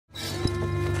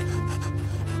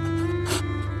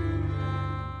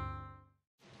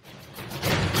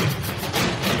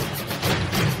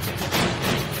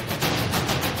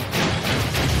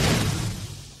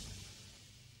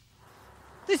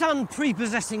This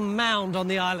unprepossessing mound on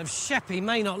the Isle of Sheppey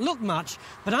may not look much,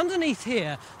 but underneath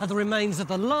here are the remains of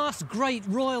the last great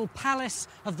royal palace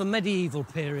of the medieval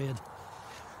period.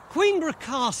 Queenborough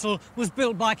Castle was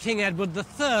built by King Edward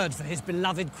III for his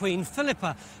beloved Queen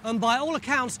Philippa, and by all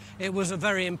accounts it was a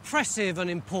very impressive and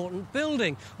important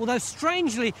building, although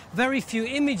strangely very few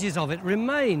images of it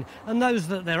remain, and those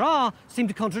that there are seem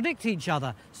to contradict each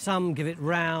other. Some give it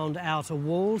round outer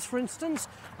walls, for instance,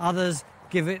 others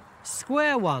give it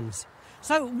square ones.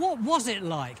 So what was it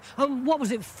like? And what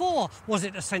was it for? Was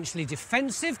it essentially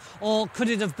defensive, or could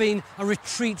it have been a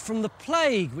retreat from the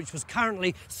plague, which was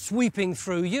currently sweeping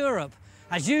through Europe?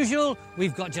 As usual,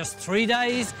 we've got just 3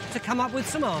 days to come up with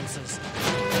some answers.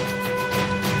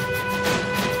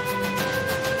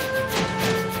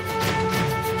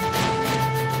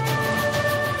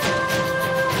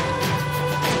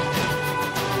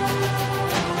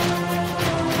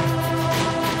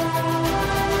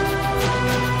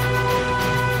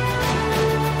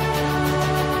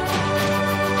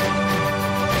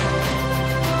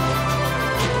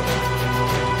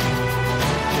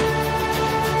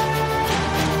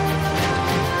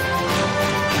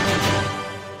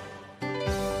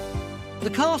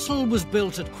 The castle was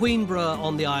built at Queenborough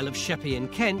on the Isle of Sheppey in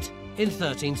Kent in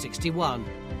 1361.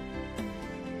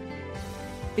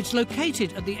 It's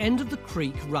located at the end of the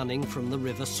creek running from the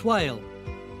River Swale.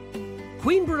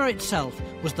 Queenborough itself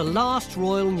was the last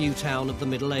royal new town of the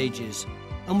Middle Ages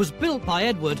and was built by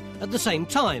Edward at the same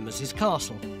time as his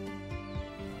castle.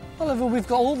 Oliver, we've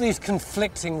got all these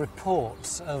conflicting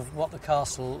reports of what the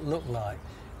castle looked like.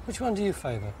 Which one do you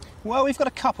favour? Well, we've got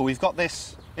a couple. We've got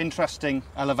this interesting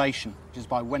elevation, which is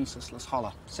by Wenceslas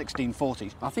Holler,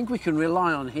 1640s. I think we can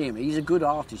rely on him. He's a good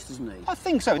artist, isn't he? I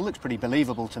think so. It looks pretty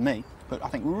believable to me. But I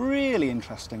think really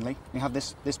interestingly, we have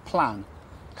this plan.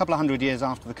 A couple of hundred years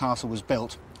after the castle was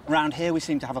built. Around here, we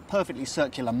seem to have a perfectly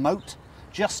circular moat.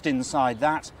 Just inside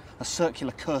that, a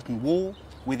circular curtain wall.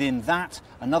 Within that,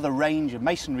 another range of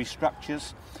masonry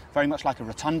structures, very much like a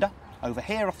rotunda. Over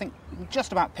here, I think we can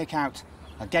just about pick out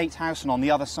a gatehouse, and on the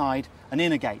other side, an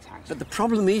inner gatehouse. But the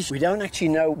problem is we don't actually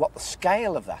know what the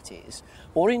scale of that is,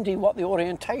 or indeed what the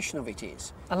orientation of it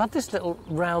is. I love this little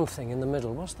round thing in the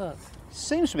middle. What's that?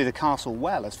 Seems to be the castle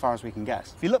well, as far as we can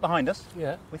guess. If you look behind us,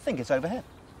 yeah, we think it's over here.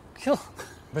 Cool.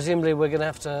 Presumably we're going to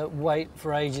have to wait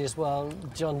for ages while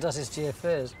John does his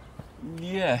geophysics.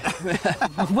 Yeah.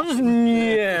 What does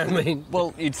yeah mean?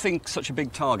 Well, you'd think such a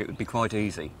big target would be quite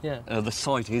easy. Yeah. The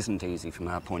site isn't easy from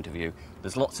our point of view.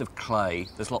 There's lots of clay,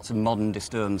 there's lots of modern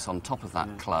disturbance on top of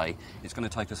that clay. It's going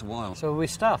to take us a while. So are we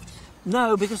stuffed?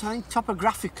 No, because I think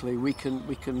topographically we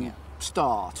can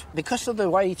start. Because of the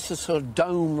way it's a sort of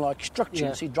dome-like structure,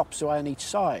 you see it drops away on each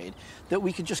side, that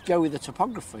we could just go with the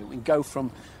topography. We can go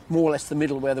from more or less the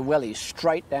middle where the well is,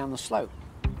 straight down the slope.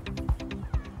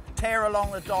 Tear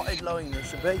along the dotted line, there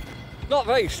should be. Not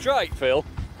very straight, Phil.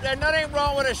 There's nothing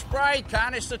wrong with a spray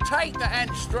can, it's the tape that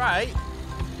ain't straight.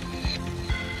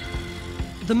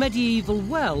 The medieval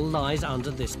well lies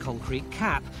under this concrete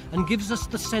cap and gives us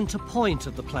the centre point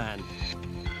of the plan.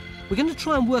 We're going to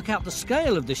try and work out the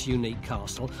scale of this unique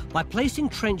castle by placing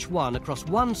Trench 1 across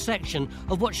one section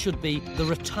of what should be the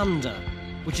rotunda,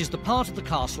 which is the part of the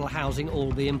castle housing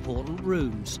all the important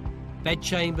rooms.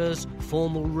 Bedchambers,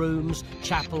 formal rooms,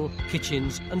 chapel,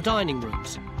 kitchens and dining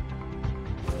rooms.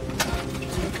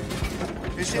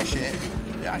 Is this it?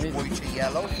 That's whitey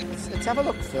yellow. Let's have a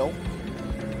look, Phil.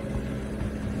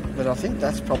 But I think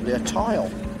that's probably a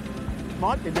tile.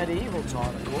 Might be medieval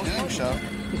tile, of course. I think so.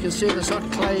 You can see the sort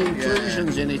of clay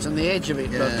inclusions in it and the edge of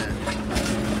it.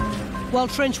 While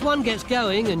Trench 1 gets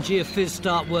going and geophys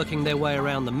start working their way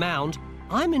around the mound,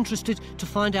 I'm interested to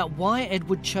find out why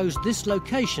Edward chose this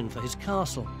location for his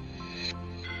castle.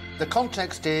 The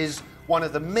context is one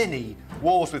of the many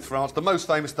wars with France, the most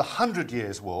famous, the 100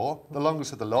 Years' War, the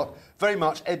longest of the lot, very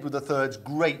much Edward III's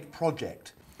great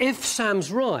project. If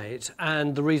Sam's right,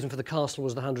 and the reason for the castle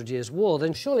was the 100 Years' War,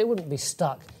 then surely it wouldn't be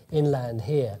stuck inland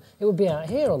here. It would be out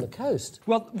here on the coast.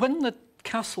 Well, when the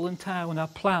castle and town are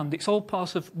planned, it's all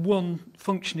part of one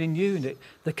functioning unit.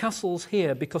 The castle's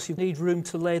here because you need room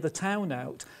to lay the town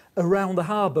out around the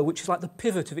harbour, which is like the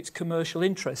pivot of its commercial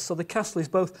interests. So the castle is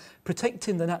both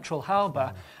protecting the natural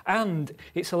harbour and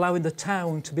it's allowing the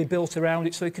town to be built around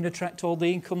it so it can attract all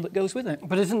the income that goes with it.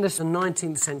 But isn't this a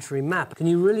 19th century map? Can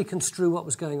you really construe what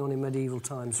was going on in medieval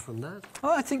times from that?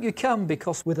 Oh, I think you can,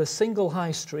 because with a single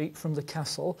high street from the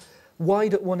castle,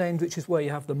 wide at one end, which is where you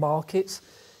have the markets,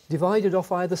 divided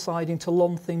off either side into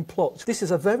long, thin plots. This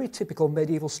is a very typical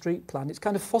medieval street plan. It's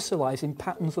kind of fossilising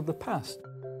patterns of the past.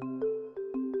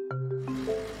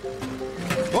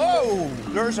 Whoa!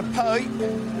 There's a pipe.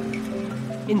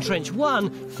 In Trench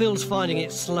 1, Phil's finding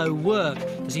it slow work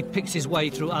as he picks his way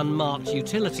through unmarked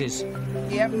utilities.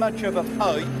 He ain't much of a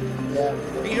pipe. Yeah.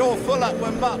 He's all full up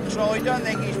with muck, so I don't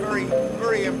think he's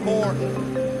very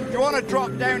important. Do you want to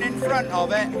drop down in front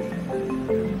of it?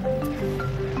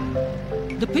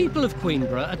 The people of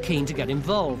Queenborough are keen to get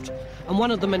involved, and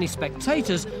one of the many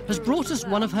spectators has brought us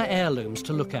one of her heirlooms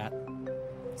to look at.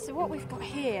 So what we've got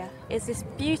here is this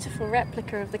beautiful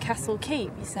replica of the castle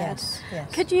keep, you said. Yes,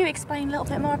 yes. Could you explain a little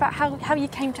bit more about how you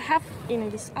came to have, you know,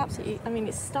 this absolutely, I mean,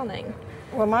 it's stunning.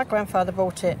 Well, my grandfather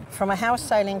bought it from a house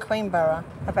sale in Queenborough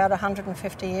about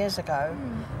 150 years ago.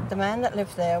 The man that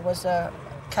lived there was a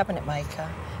cabinet maker,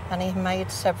 and he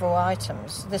made several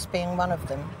items, this being one of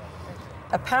them.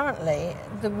 Apparently,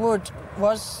 the wood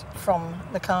was from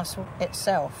the castle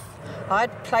itself.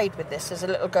 I'd played with this as a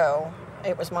little girl.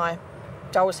 It was my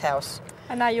doll's house.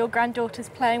 And now your granddaughter's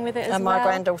playing with it as well? And my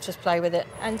granddaughters play with it.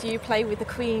 And do you play with the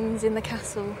queens in the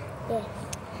castle? Yes.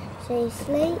 She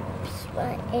sleeps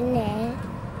right in there,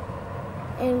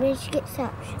 and when she gets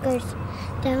up, she goes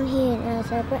down here and has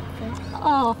her breakfast.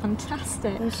 Oh,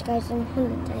 fantastic. And she goes on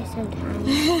holiday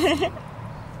sometimes.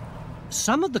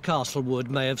 Some of the castle wood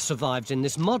may have survived in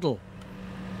this model.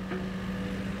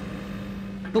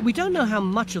 But we don't know how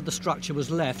much of the structure was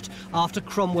left after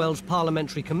Cromwell's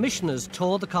parliamentary commissioners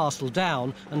tore the castle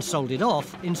down and sold it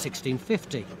off in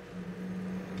 1650.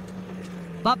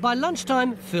 But by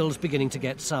lunchtime, Phil's beginning to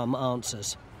get some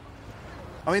answers.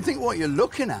 I mean, think what you're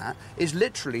looking at is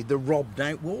literally the robbed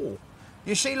out wall.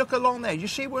 You see, look along there, you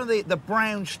see where the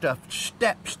brown stuff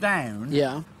steps down?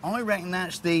 Yeah. I reckon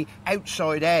that's the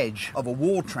outside edge of a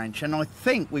wall trench, and I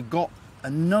think we've got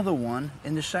another one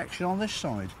in the section on this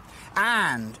side.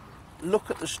 And look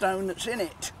at the stone that's in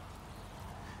it.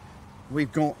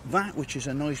 We've got that, which is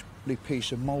a nice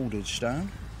piece of moulded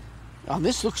stone. And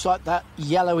this looks like that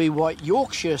yellowy white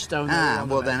Yorkshire stone.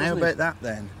 Well then, how about that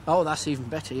then? Oh, that's even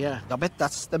better, yeah. I bet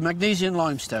that's the magnesian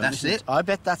limestone. That's it. I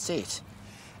bet that's it.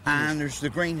 And there's the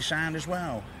green sand as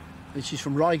well. Which is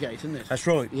from Reigate, isn't it? That's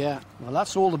right. Yeah. Well,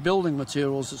 that's all the building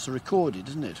materials that's recorded,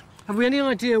 isn't it? Have we any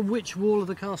idea which wall of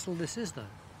the castle this is, though?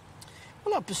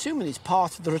 Well, I'm presuming it's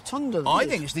part of the rotunda. I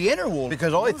think it's the inner wall,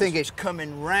 because I think it's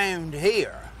coming round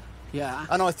here. Yeah.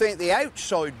 And I think the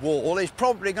outside wall is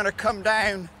probably going to come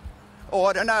down, oh,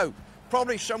 I don't know,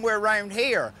 probably somewhere around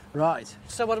here. Right.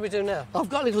 So what do we do now? I've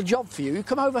got a little job for you. You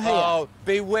come over here. Oh,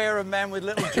 beware of men with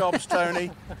little jobs,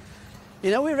 Tony.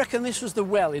 You know, we reckon this was the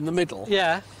well in the middle.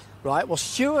 Yeah. Right, well,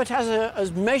 Stuart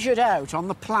has measured out on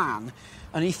the plan,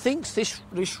 and he thinks this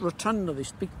rotunda,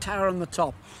 this big tower on the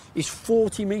top, is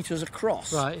 40 metres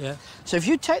across. Right, yeah. So if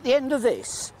you take the end of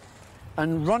this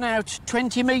and run out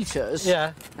 20 metres...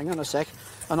 Yeah. Hang on a sec,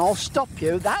 and I'll stop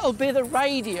you. That'll be the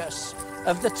radius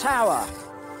of the tower.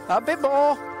 A bit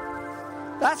more.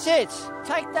 That's it.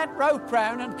 Take that rope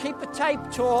round and keep the tape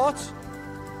taut.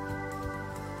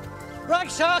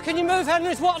 Ragshaw, can you move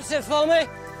Henry's Watson for me?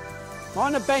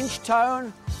 On a bench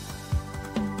tone.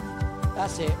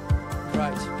 That's it.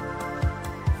 Right.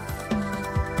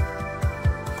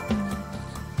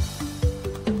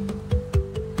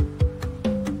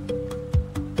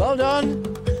 Well done.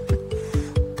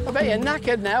 I bet you're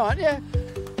knackered now, aren't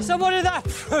you? So what did that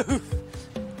prove?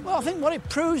 Well, I think what it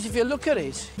proves, if you look at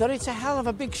it, that it's a hell of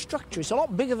a big structure. It's a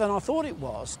lot bigger than I thought it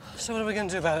was. So what are we going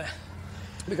to do about it?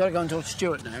 We've got to go and talk to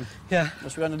Stuart now. Yeah.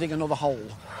 Unless we're going to dig another hole.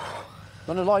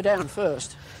 Going to lie down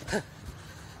first.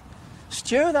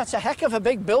 Stuart, that's a heck of a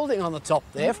big building on the top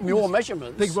there, from your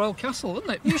measurements. Big royal castle, isn't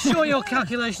it? You sure your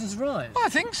calculation's right? I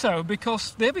think so,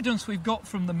 because the evidence we've got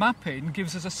from the mapping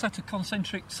gives us a set of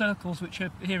concentric circles which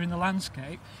are here in the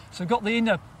landscape. So we've got the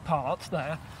inner part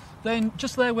there. Then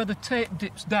just there where the tape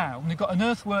dips down, we've got an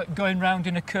earthwork going round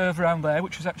in a curve around there,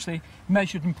 which was actually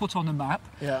measured and put on a map.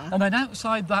 Yeah. And then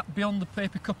outside that, beyond the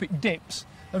paper cup, it dips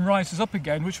and rises up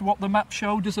again, which is what the map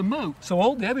showed as a moat. So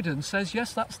all the evidence says,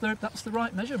 yes, that's the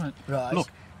right measurement. Right. Look,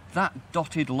 that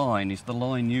dotted line is the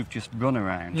line you've just run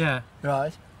around. Yeah.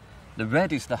 Right. The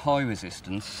red is the high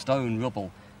resistance stone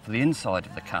rubble for the inside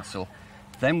of the castle.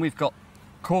 Then we've got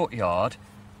courtyard,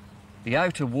 the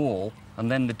outer wall,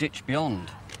 and then the ditch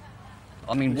beyond.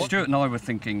 I mean, Stuart and I were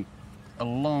thinking a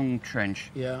long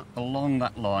trench along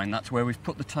that line. That's where we've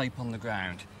put the tape on the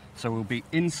ground. So we'll be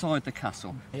inside the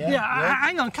castle. Yeah.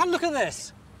 Hang on, come look at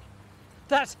this.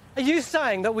 Are you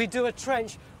saying that we do a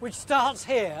trench which starts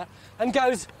here and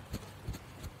goes...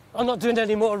 I'm not doing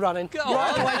any more running.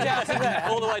 All the way down to there.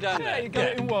 All the way down there. You got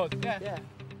it in one. Yeah.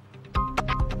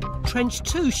 Trench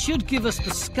 2 should give us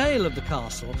the scale of the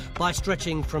castle by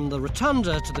stretching from the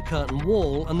rotunda to the curtain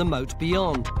wall and the moat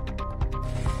beyond.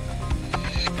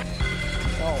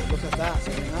 Oh, look at that.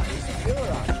 I mean, that is pure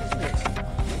art, isn't it?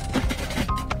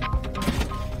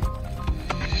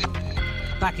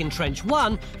 Back in Trench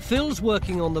 1, Phil's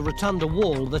working on the rotunda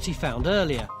wall that he found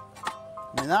earlier.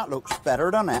 I mean, that looks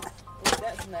better, doesn't it?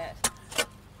 Doesn't it?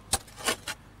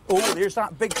 Oh, there's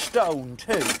that big stone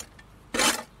too.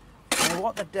 Now,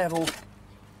 what the devil?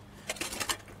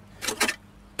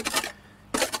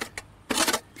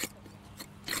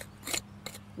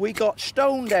 We got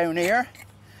stone down here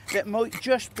that might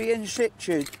just be in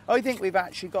situ. I think we've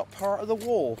actually got part of the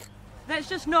wall. That's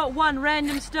just not one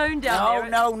random stone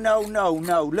down there.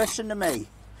 No. Listen to me.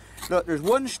 Look, there's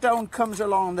one stone comes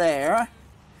along there,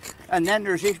 and then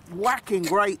there's this whacking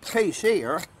great piece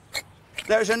here.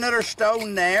 There's another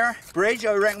stone there. Bridge,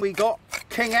 I reckon we got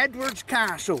King Edward's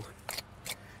castle.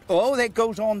 Oh, that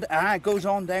goes on, it goes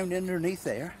on down underneath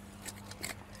there.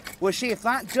 Well, see, if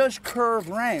that does curve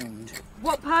round...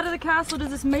 What part of the castle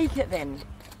does this make it then?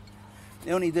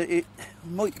 It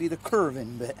might be the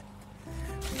curving bit.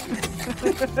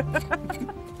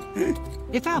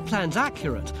 If our plan's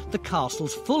accurate, the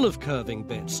castle's full of curving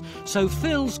bits, so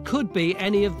Phil's could be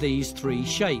any of these three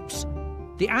shapes.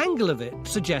 The angle of it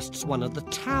suggests one of the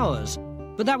towers,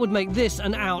 but that would make this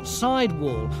an outside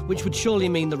wall, which would surely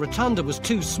mean the rotunda was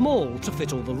too small to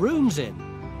fit all the rooms in.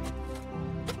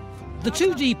 The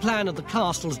 2D plan of the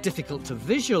castle's difficult to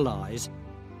visualise,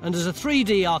 and as a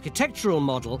 3D architectural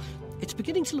model, it's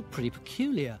beginning to look pretty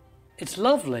peculiar. It's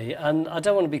lovely, and I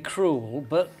don't want to be cruel,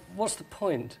 but what's the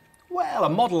point? Well, a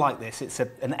model like this, it's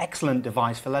an excellent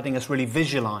device for letting us really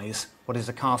visualise what is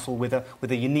a castle with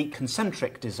a unique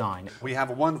concentric design. We have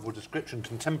a wonderful description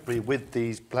contemporary with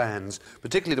these plans,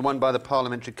 particularly the one by the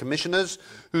Parliamentary Commissioners,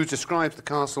 who describes the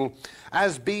castle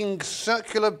as being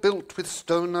circular, built with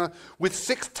stone, with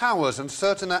 6 towers and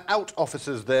certain out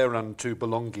offices thereunto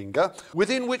belonging,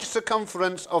 within which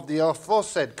circumference of the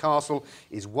aforesaid castle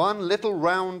is one little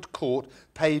round court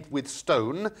paved with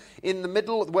stone, in the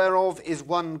middle whereof is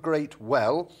one great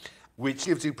well, which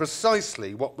gives you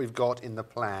precisely what we've got in the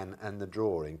plan and the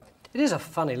drawing. It is a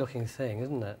funny-looking thing,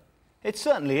 isn't it? It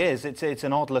certainly is. It's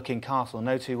an odd-looking castle,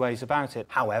 no two ways about it.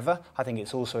 However, I think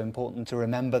it's also important to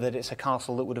remember that it's a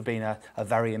castle that would have been a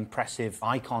very impressive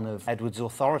icon of Edward's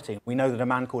authority. We know that a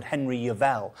man called Henry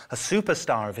Yavell, a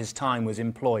superstar of his time, was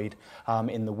employed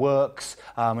in the works,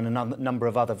 and a number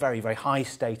of other very, very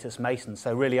high-status masons.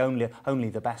 So really only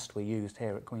the best were used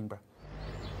here at Queenborough.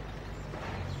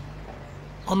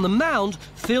 On the mound,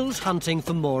 Phil's hunting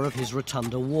for more of his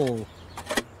rotunda wall.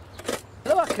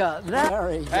 Look at that.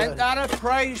 Very good. Ain't that a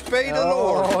praise be the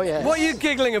Lord? Oh, yes. What are you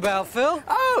giggling about, Phil?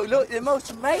 Oh, look, the most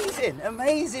amazing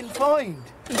find.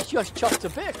 He's just chopped a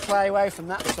bit of clay away from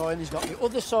that side and he's got the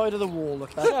other side of the wall. Look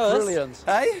at that. Show us. Brilliant.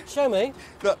 Hey? Show me.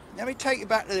 Look, let me take you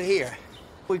back to here.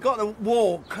 We've got the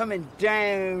wall coming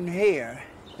down here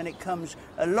and it comes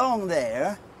along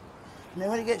there. And then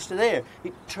when it gets to there,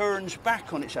 it turns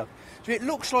back on itself. So it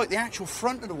looks like the actual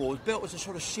front of the wall is built as a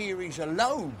sort of series of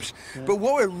lobes. Yeah. But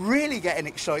what we're really getting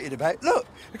excited about, look,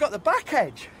 we've got the back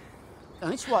edge.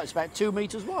 And it's what, it's about 2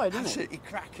 metres wide, isn't it? Absolutely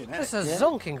cracking, isn't it? It's a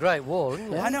zonking great wall,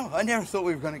 isn't it? I know, I never thought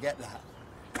we were going to get that.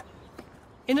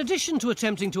 In addition to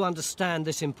attempting to understand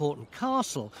this important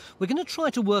castle, we're going to try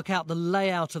to work out the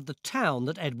layout of the town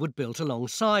that Edward built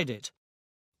alongside it.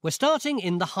 We're starting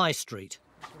in the High Street.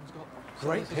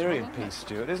 Great period piece,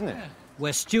 Stuart, isn't it?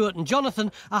 Where Stuart and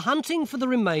Jonathan are hunting for the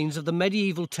remains of the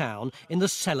medieval town in the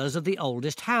cellars of the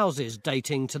oldest houses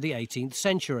dating to the 18th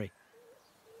century.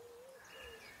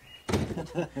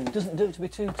 It doesn't do to be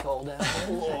too tall down there.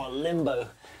 Oh, limbo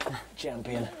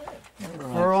champion.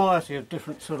 Right. Variety of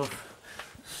different sort of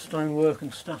stonework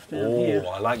and stuff down here.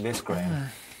 Oh, I like this, Graham.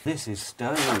 This is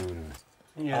stone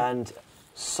and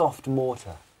soft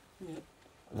mortar. Yeah.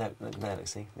 There,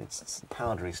 see, it's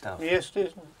powdery stuff. Yes, it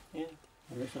is. Yeah.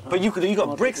 But you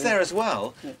got bricks there as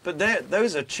well. Yeah. But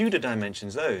those are Tudor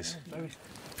dimensions. Those.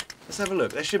 Let's have a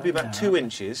look. They should be about 2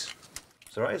 inches.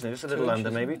 It's all right, isn't it? Just a little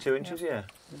under, maybe 2 inches. Yeah.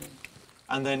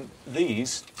 And then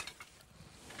these.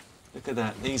 Look at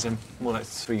that. These are more like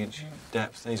 3-inch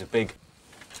depth. These are big.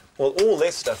 Well, all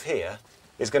this stuff here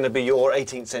is going to be your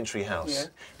 18th century house,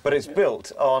 but it's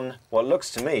built on what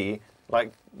looks to me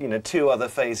like 2 other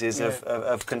phases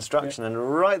of construction,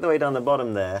 and right the way down the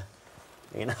bottom there,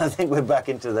 I think we're back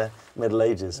into the Middle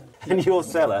Ages. And your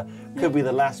cellar could be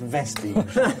the last vestige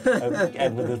of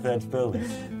Edward III's building.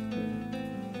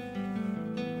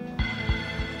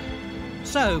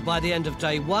 So, by the end of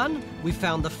day 1, we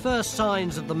found the first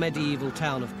signs of the medieval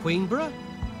town of Queenborough.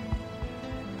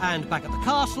 And back at the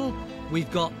castle, we've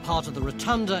got part of the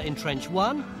rotunda in Trench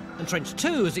 1, and Trench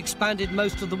 2 has expanded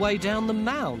most of the way down the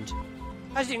mound.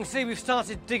 As you can see, we've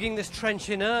started digging this trench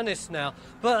in earnest now,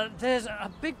 but there's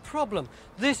a big problem.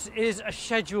 This is a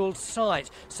scheduled site,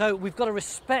 so we've got to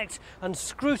respect and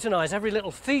scrutinise every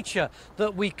little feature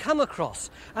that we come across.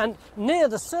 And near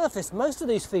the surface, most of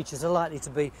these features are likely to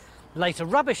be later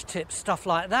rubbish tips, stuff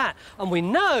like that. And we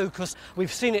know, because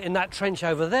we've seen it in that trench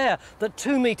over there, that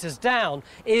 2 metres down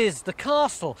is the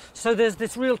castle. So there's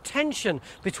this real tension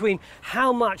between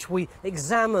how much we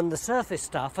examine the surface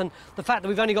stuff and the fact that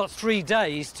we've only got 3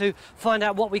 days to find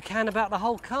out what we can about the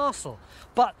whole castle.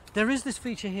 But there is this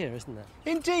feature here, isn't there?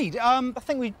 Indeed. I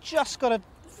think we've just got a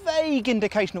vague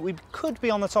indication that we could be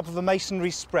on the top of a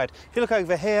masonry spread. If you look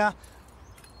over here,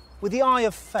 with the eye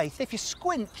of faith, if you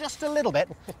squint just a little bit,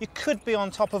 you could be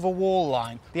on top of a wall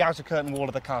line, the outer curtain wall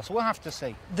of the castle. We'll have to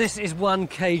see. This is one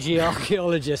cagey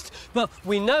archaeologist, but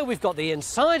we know we've got the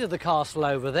inside of the castle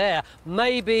over there.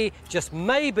 Maybe, just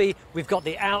maybe, we've got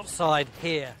the outside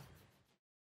here.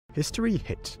 History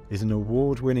Hit is an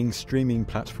award-winning streaming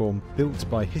platform built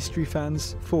by history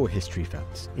fans for history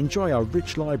fans. Enjoy our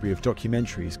rich library of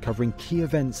documentaries covering key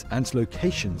events and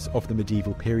locations of the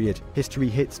medieval period. History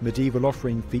Hit's medieval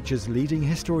offering features leading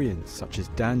historians such as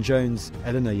Dan Jones,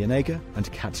 Eleanor Janega and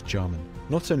Kat Jarman.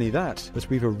 Not only that, but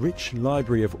we've a rich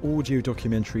library of audio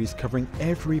documentaries covering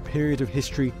every period of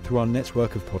history through our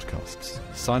network of podcasts.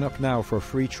 Sign up now for a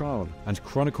free trial, and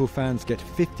Chronicle fans get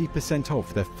 50%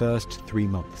 off their first 3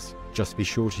 months. Just be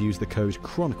sure to use the code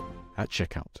Chronicle at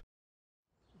checkout.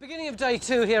 Beginning of day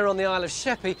 2 here on the Isle of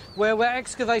Sheppey, where we're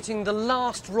excavating the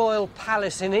last royal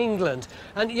palace in England.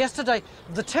 And yesterday,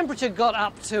 the temperature got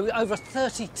up to over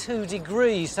 32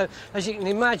 degrees. So, as you can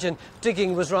imagine,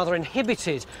 digging was rather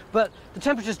inhibited. But the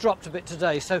temperature's dropped a bit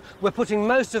today, so we're putting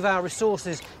most of our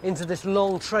resources into this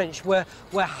long trench where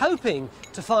we're hoping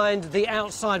to find the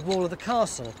outside wall of the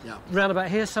castle. Yeah. Round about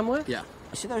here somewhere? Yeah.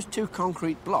 You see those 2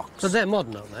 concrete blocks? But they're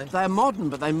modern, aren't they? They're modern,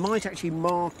 but they might actually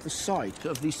mark the site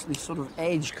of this sort of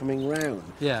edge coming round.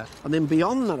 Yeah. And then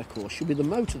beyond that, of course, should be the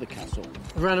moat of the castle.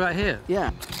 Round about here?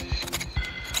 Yeah.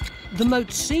 The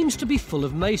moat seems to be full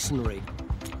of masonry,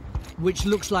 which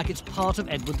looks like it's part of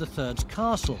Edward III's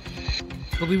castle.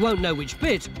 But we won't know which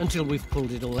bit until we've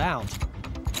pulled it all out.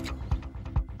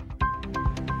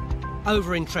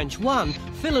 Over in Trench 1,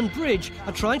 Phil and Bridge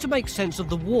are trying to make sense of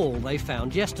the wall they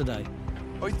found yesterday.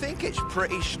 I think it's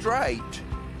pretty straight.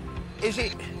 Is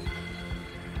it?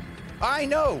 I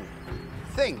know.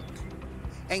 Think.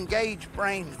 Engage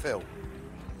brain, Phil.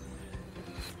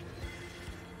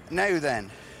 Now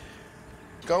then,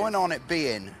 going on it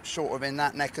being sort of in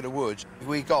that neck of the woods,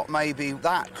 we got maybe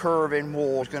that curving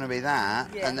wall is going to be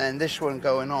that, yeah. And then this one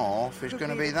going off is going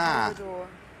to be that.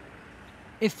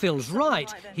 If Phil's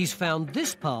right, he's found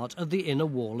this part of the inner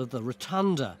wall of the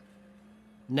rotunda.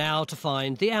 Now to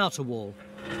find the outer wall.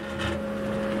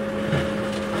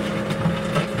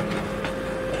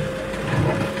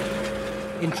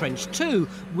 In Trench 2,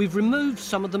 we've removed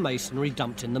some of the masonry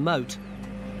dumped in the moat.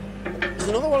 There's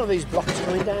another one of these blocks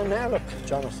coming down now, look,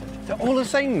 Jonathan. They're all the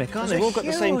same, Mick, aren't they? They've all got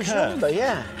the same curve. Number,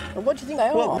 yeah. And what do you think they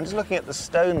are? Well, I'm just looking at the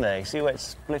stone there. You see where it's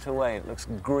split away? It looks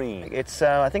green. It's,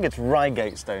 I think it's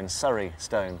Reigate stone, Surrey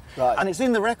stone. Right. And it's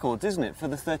in the records, isn't it, for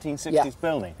the 1360s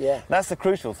building? Yeah. That's the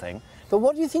crucial thing. But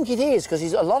what do you think it is? Because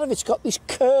a lot of it's got this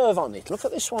curve on it. Look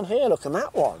at this one here, look, and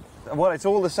that one. Well, it's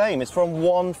all the same. It's from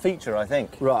one feature, I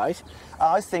think. Right.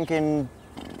 I was thinking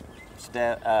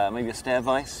maybe a stair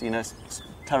vise, you know,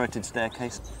 turreted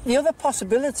staircase. The other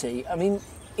possibility, I mean,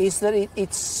 is that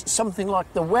it's something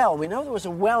like the well. We know there was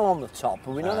a well on the top,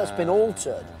 and we know that's been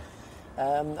altered.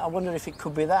 I wonder if it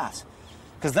could be that.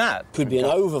 Because that could be an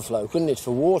overflow, couldn't it,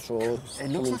 for water? Or it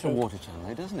looks like a water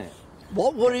channel, doesn't it?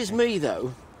 What worries me,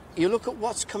 though, you look at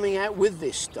what's coming out with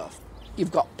this stuff.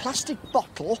 You've got plastic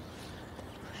bottle.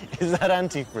 Is that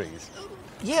antifreeze?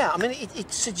 Yeah, I mean,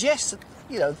 it suggests that,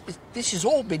 you know, this has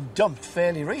all been dumped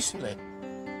fairly recently.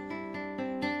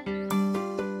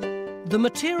 The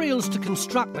materials to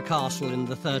construct the castle in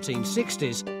the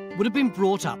 1360s would have been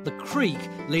brought up the creek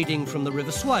leading from the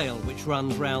River Swale, which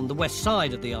runs round the west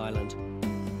side of the island.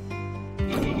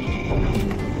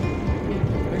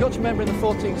 We've got to remember in the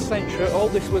 14th century, all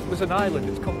this was an island.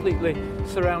 It was completely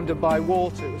surrounded by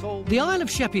water. It was all... The Isle of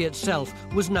Sheppey itself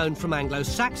was known from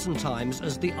Anglo-Saxon times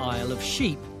as the Isle of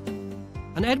Sheep.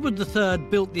 And Edward III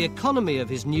built the economy of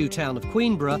his new town of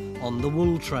Queenborough on the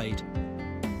wool trade.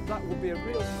 That would be a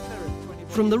real deterrent.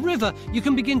 From the river, you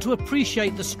can begin to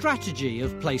appreciate the strategy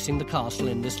of placing the castle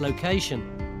in this location.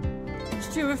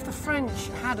 Stu, if the French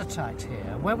had attacked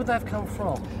here, where would they have come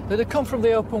from? They'd have come from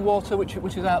the open water, which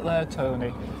is out there,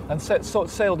 Tony, and sort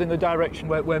of sailed in the direction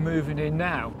we're moving in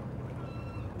now.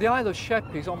 The Isle of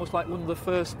Sheppey is almost like one of the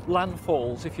first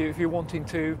landfalls if you're wanting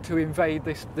to invade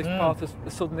this part of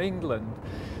southern England.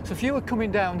 So if you were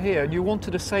coming down here and you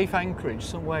wanted a safe anchorage,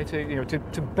 somewhere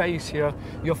to base your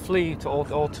fleet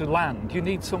or to land, you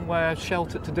need somewhere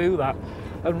sheltered to do that.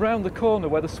 And round the corner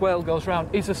where the swale goes round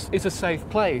is a safe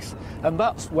place, and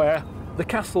that's where the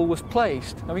castle was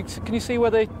placed. I mean, can you see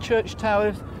where the church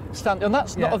tower stands? And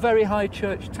that's not a very high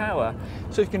church tower.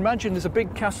 So you can imagine there's a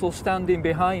big castle standing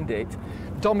behind it,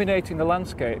 dominating the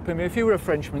landscape. I mean, if you were a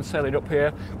Frenchman sailing up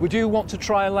here, would you want to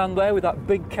try and land there with that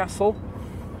big castle?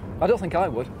 I don't think I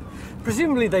would.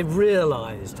 Presumably they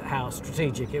realised how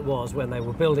strategic it was when they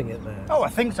were building it there. Oh, I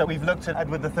think so. We've looked at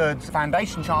Edward III's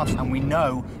foundation charts, and we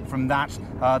know from that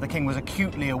the king was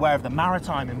acutely aware of the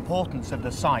maritime importance of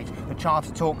the site. The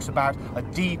charter talks about a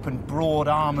deep and broad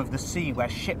arm of the sea where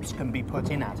ships can be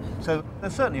put in at. So they're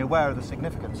certainly aware of the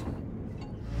significance.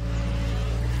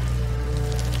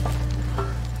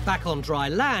 Back on dry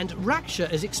land,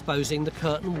 Raksha is exposing the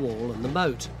curtain wall and the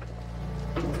moat.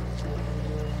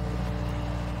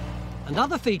 And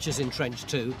other features in Trench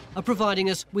 2 are providing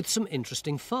us with some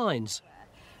interesting finds.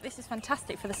 This is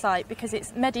fantastic for the site because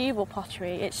it's medieval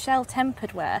pottery, it's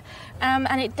shell-tempered ware,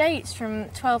 and it dates from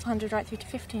 1200 right through to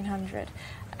 1500.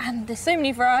 And there's so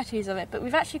many varieties of it, but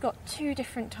we've actually got two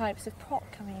different types of pot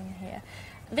coming in here.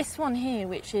 This one here,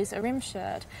 which is a rim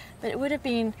sherd, but it would have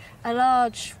been a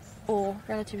large or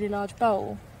relatively large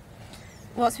bowl.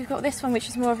 Whilst we've got this one, which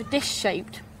is more of a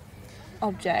dish-shaped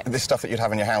object. This stuff that you'd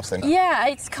have in your house then? Yeah,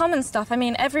 it's common stuff. I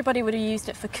mean, everybody would have used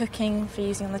it for cooking, for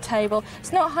using on the table.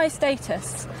 It's not high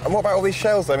status. And what about all these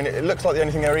shells though? I mean, it looks like the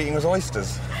only thing they were eating was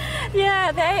oysters.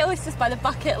 Yeah, they ate oysters by the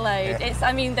bucket load. Yeah.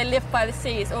 I mean, they lived by the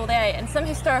sea, it's all they ate. And some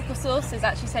historical sources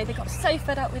actually say they got so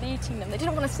fed up with eating them, they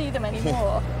didn't want to see them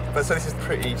anymore. But so this is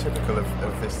pretty typical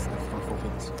of this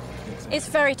 14th. It's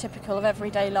very typical of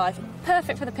everyday life.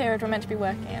 Perfect for the period we're meant to be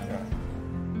working in. Yeah.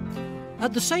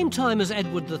 At the same time as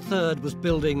Edward III was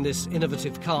building this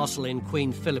innovative castle in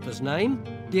Queen Philippa's name,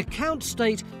 the accounts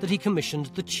state that he commissioned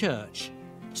the church,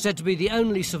 said to be the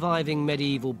only surviving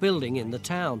medieval building in the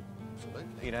town.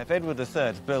 You know, if Edward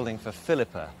III's building for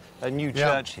Philippa a new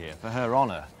church here for her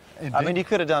honour, I mean, he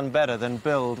could have done better than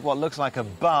build what looks like a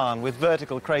barn with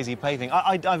vertical crazy paving.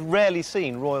 I've rarely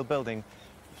seen royal building,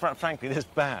 frankly, this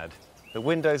bad. The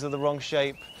windows are the wrong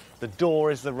shape, the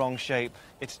door is the wrong shape.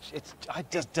 It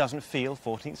just doesn't feel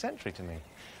 14th century to me.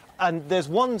 And there's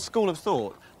one school of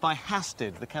thought by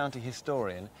Hastings, the county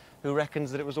historian, who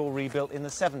reckons that it was all rebuilt in the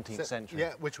 17th century.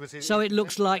 Yeah, which was So it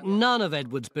looks like none of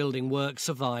Edward's building work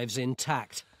survives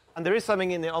intact. And there is something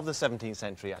in there of the 17th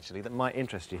century, actually, that might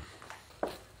interest you.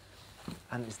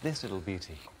 And it's this little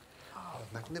beauty. Oh,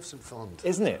 magnificent font.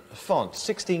 Isn't it? A font,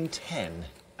 1610.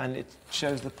 And it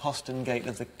shows the postern gate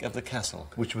of the castle.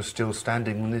 Which was still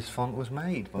standing when this font was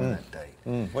made by that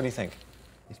date. What do you think?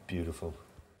 It's beautiful.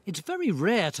 It's very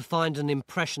rare to find an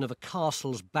impression of a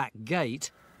castle's back gate.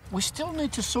 We still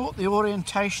need to sort the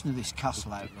orientation of this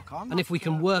castle out, look. And if we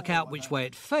can work out which way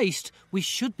it faced, we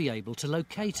should be able to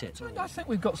locate it. I think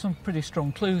we've got some pretty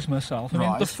strong clues myself. I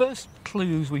mean, the first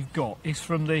clues we've got is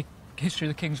from the History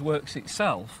of the King's Works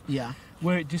itself. Yeah.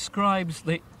 Where it describes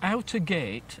the outer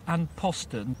gate and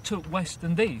postern to west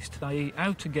and east, i.e.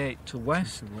 outer gate to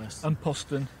west and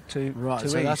postern to Right,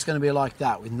 so east. that's going to be like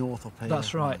that with north up here.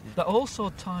 That's right. That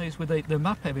also ties with the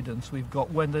map evidence we've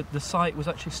got when the site was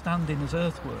actually standing as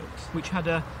earthworks, which had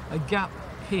a gap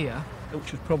here,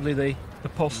 which was probably the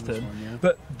postern,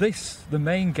 but the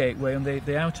main gateway and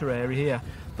the outer area here,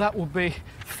 that would be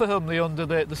firmly under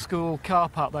the school car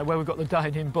park there, where we've got the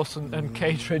dining bus and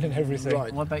catering and everything.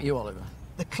 Right, what about you, Oliver?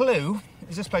 The clue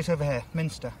is this place over here,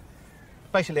 Minster.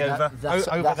 Basically over that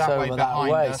way over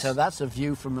behind us. So that's a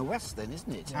view from the west then,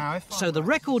 isn't it? So the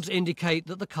records indicate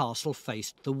that the castle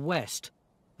faced the west.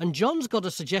 And John's got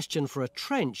a suggestion for a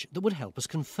trench that would help us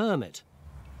confirm it.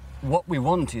 What we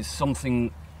want is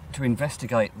something to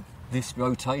investigate this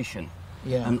rotation.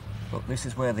 Yeah. And look, this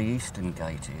is where the eastern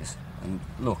gate is. And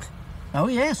look. Oh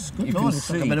yes, good you God, can it's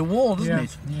see like a bit of wall, doesn't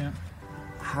it? Yeah.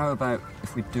 How about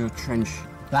if we do a trench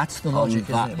That's the logic,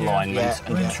 on that isn't it? alignment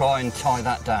and try and tie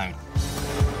that down?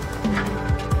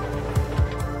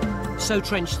 So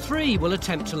Trench 3 will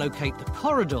attempt to locate the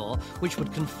corridor, which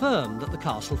would confirm that the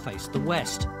castle faced the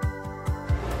west.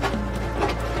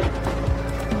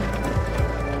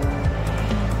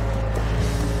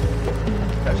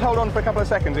 Let's hold on for a couple of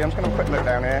seconds here. I'm just going to have a quick look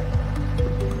down here.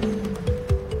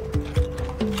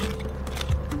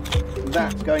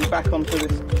 That's going back onto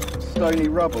this stony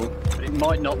rubble. But it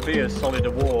might not be as solid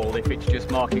a wall if it's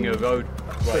just marking a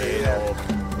roadway or...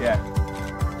 Yeah.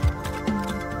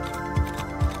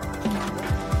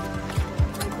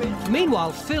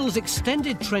 Meanwhile, Phil's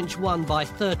extended Trench 1 by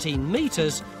 13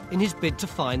 metres in his bid to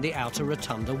find the outer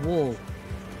rotunda wall.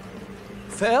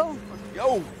 Phil?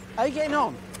 Yo! How you getting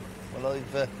on? Well,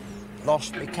 I've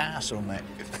lost my castle, mate.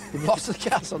 You've lost the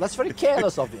castle? That's very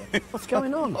careless of you. What's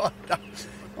going on?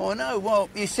 Oh, no, well,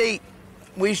 you see,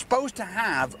 we're supposed to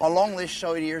have, along this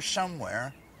side here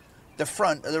somewhere, the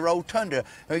front of the rotunda.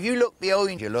 Now, if you look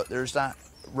behind you, look, there's that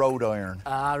road iron.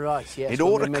 Ah, right, yes. It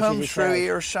ought to come through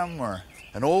here somewhere,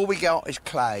 and all we got is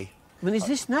clay. I mean, is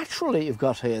this natural that you've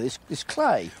got here, this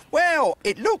clay? Well,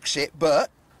 it looks it, but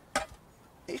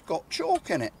it's got chalk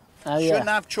in it. Oh, yeah. Shouldn't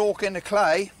have chalk in the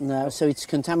clay. No, so it's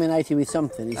contaminated with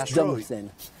something. It's That's dumped right.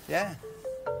 then. Yeah.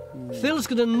 Phil's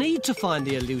going to need to find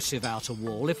the elusive outer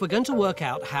wall if we're going to work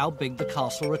out how big the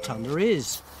castle rotunda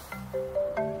is.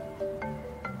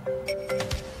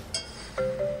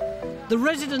 The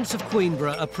residents of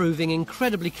Queenborough are proving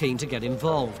incredibly keen to get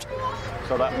involved,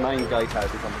 So that main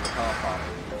gatehouse is under the car park,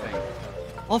 I think.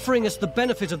 offering us the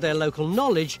benefit of their local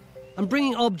knowledge and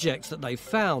bringing objects that they've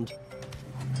found.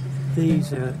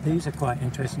 These are quite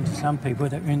interesting to some people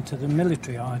that are into the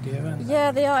military idea, aren't they?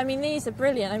 Yeah, they are. I mean, these are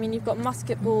brilliant. I mean, you've got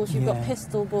musket balls, you've got Yeah.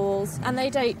 pistol balls, and they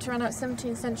date to around about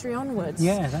 17th century onwards.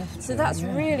 Yeah, that's So true, that's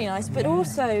yeah. really nice. But Yeah.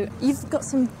 also, you've got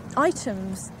some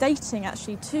items dating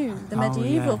actually to the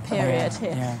medieval yeah. period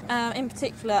Yeah, here. In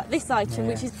particular, this item,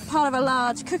 Yeah. which is part of a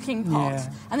large cooking pot, Yeah.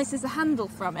 and this is the handle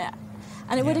from it.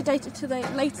 And it would have dated to the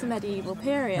later medieval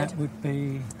period. That would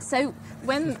be... So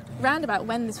round about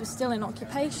when this was still in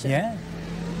occupation. Yeah.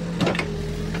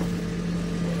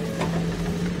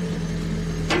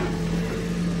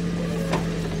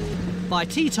 By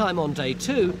tea time on day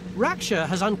 2, Raksha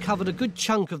has uncovered a good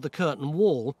chunk of the curtain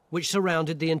wall which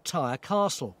surrounded the entire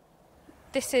castle.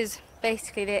 This is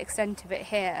basically the extent of it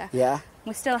here. Yeah.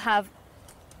 We still have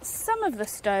some of the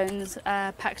stones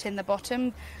packed in the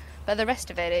bottom, but the rest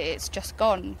of it, it's just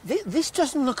gone. This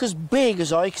doesn't look as big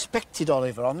as I expected,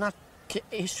 Oliver, on that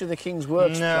History of the King's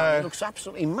Works plan. It looks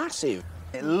absolutely massive.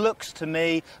 It looks to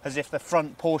me as if the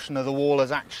front portion of the wall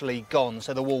has actually gone,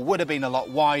 so the wall would have been a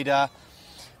lot wider,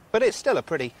 but it's still a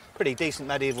pretty decent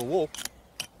medieval wall.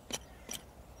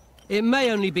 It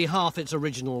may only be half its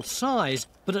original size,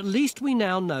 but at least we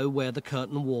now know where the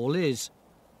curtain wall is.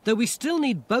 Though we still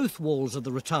need both walls of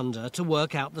the rotunda to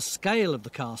work out the scale of the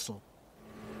castle.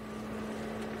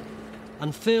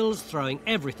 And Phil's throwing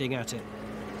everything at it.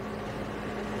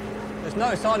 There's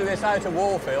no sign of this outer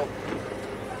wall, Phil.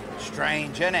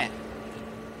 Strange, isn't it?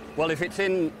 Well, if it's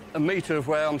in a metre of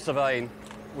where I'm surveying,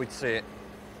 we'd see it.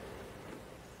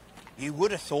 You would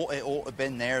have thought it ought to have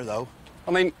been there, though.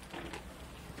 I mean,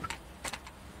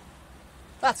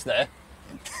 that's there.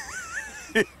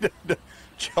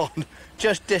 John,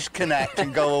 just disconnect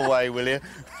and go away, will you?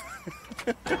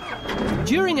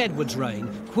 During Edward's reign,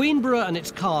 Queenborough and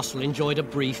its castle enjoyed a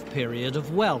brief period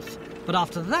of wealth. But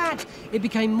after that, it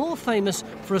became more famous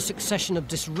for a succession of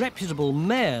disreputable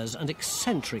mayors and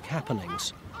eccentric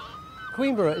happenings.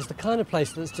 Queenborough is the kind of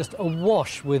place that's just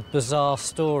awash with bizarre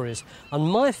stories. And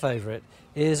my favourite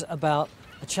is about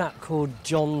a chap called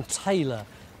John Taylor,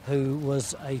 who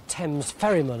was a Thames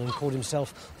ferryman and called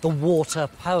himself the water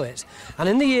poet. And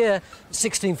in the year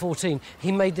 1614,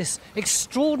 he made this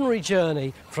extraordinary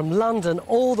journey from London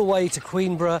all the way to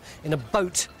Queenborough in a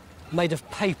boat made of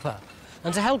paper.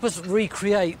 And to help us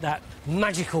recreate that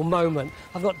magical moment,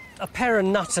 I've got a pair of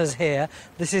nutters here.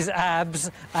 This is Abs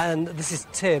and this is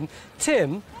Tim.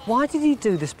 Tim, why did he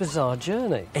do this bizarre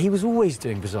journey? He was always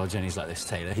doing bizarre journeys like this,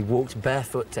 Taylor. He walked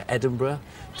barefoot to Edinburgh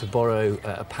to borrow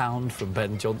 £1 from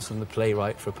Ben Jonson, the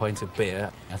playwright, for a pint of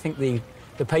beer. I think the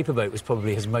paper boat was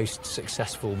probably his most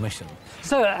successful mission.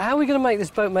 So, how are we going to make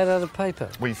this boat made out of paper?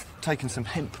 We've taken some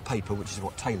hemp paper, which is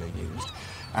what Taylor used,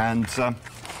 and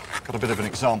got a bit of an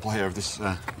example here of this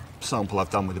sample I've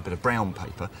done with a bit of brown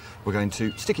paper. We're going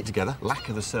to stick it together,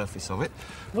 lacquer the surface of it.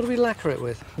 What do we lacquer it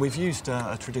with? We've used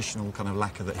a traditional kind of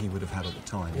lacquer that he would have had at the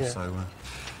time. Yeah. So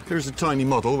here's a tiny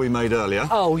model we made earlier.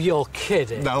 Oh, you're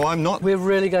kidding. No, I'm not. We're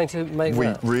really going to make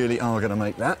that? We really are going to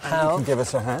make that. How? You can give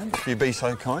us a hand, if you'd be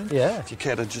so kind. Yeah. If you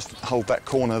care to just hold that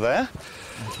corner there.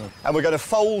 Okay. And we're going to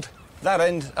fold that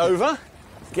end over,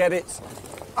 get it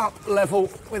up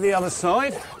level with the other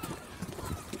side.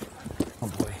 Oh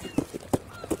boy.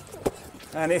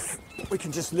 And if we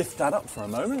can just lift that up for a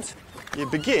moment, you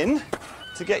begin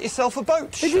to get yourself a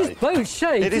boat shape. It is boat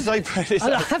shape. It is a...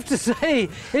 I have to say,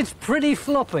 it's pretty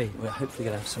floppy. We're hopefully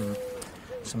going to have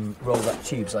some rolled-up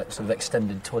tubes, like sort of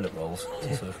extended toilet rolls,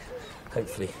 to sort of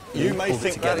hopefully You may hold it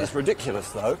think that together. is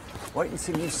ridiculous, though. Wait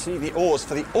until you see the oars.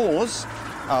 For the oars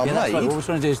are Yeah, that's made... right. What we're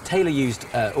trying to do is Taylor used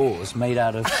oars made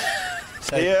out of...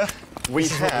 Here we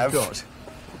have...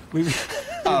 We've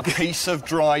got. A piece of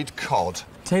dried cod.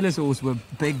 Taylor's oars were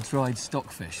big dried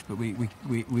stockfish, but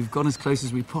we've gone as close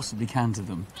as we possibly can to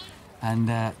them. And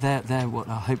they're what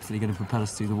are hopefully going to propel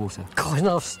us through the water. God,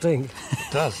 enough stink.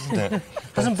 It does, doesn't it?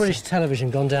 Hasn't British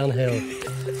television gone downhill?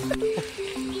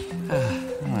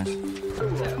 Right.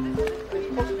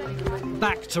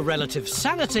 Back to relative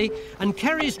sanity, and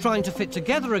Kerry's trying to fit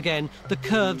together again the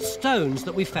curved stones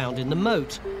that we found in the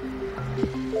moat.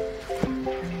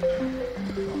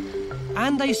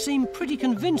 And they seem pretty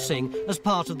convincing as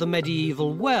part of the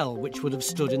medieval well, which would have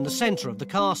stood in the centre of the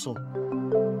castle.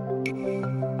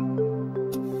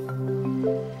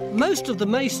 Most of the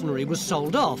masonry was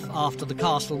sold off after the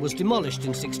castle was demolished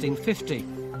in 1650,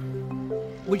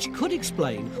 which could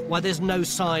explain why there's no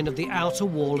sign of the outer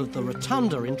wall of the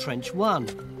rotunda in Trench 1.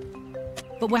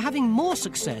 But we're having more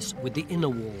success with the inner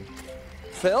wall.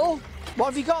 Phil, what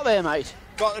have you got there, mate?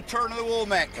 Got the turn of the wall,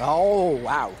 Mick. Oh,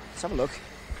 wow. Let's have a look.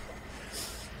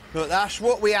 Look, that's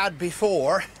what we had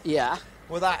before. Yeah.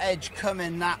 With that edge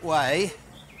coming that way.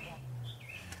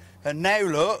 And now,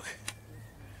 look,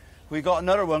 we got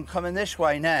another one coming this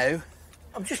way now.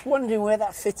 I'm just wondering where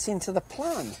that fits into the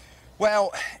plan.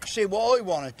 Well, see, what I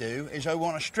want to do is I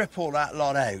want to strip all that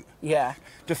lot out. Yeah.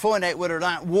 To find out whether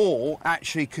that wall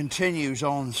actually continues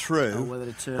on through, or whether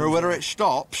it turns, or whether it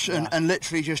stops and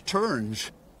literally just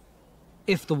turns.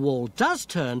 If the wall does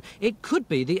turn, it could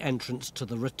be the entrance to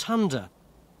the rotunda.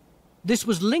 This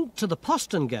was linked to the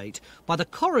postern gate by the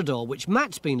corridor which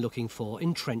Matt's been looking for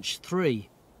in Trench 3.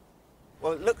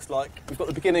 Well, it looks like we've got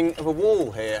the beginning of a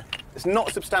wall here. It's not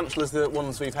as substantial as the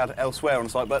ones we've had elsewhere on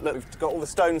site, but look, we've got all the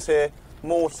stones here,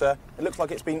 mortar. It looks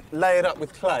like it's been layered up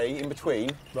with clay in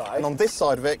between. Right. And on this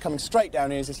side of it, coming straight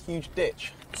down here, is this huge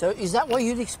ditch. So is that what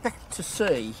you'd expect to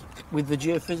see with the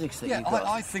geophysics that you've got?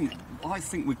 I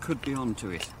think we could be onto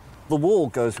it. The wall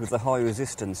goes with the high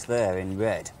resistance there in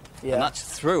red. Yeah. And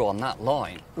that's through on that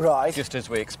line. Right. Just as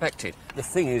we expected. The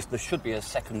thing is, there should be a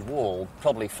second wall,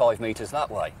 probably 5 metres that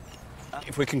way.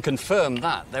 If we can confirm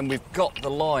that, then we've got the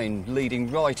line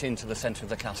leading right into the centre of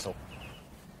the castle.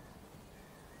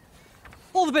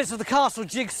 All the bits of the castle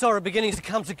jigsaw are beginning to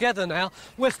come together now.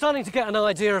 We're starting to get an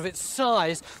idea of its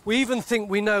size. We even think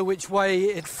we know which way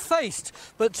it faced.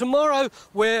 But tomorrow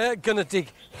we're going to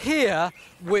dig here,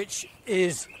 which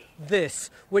is this,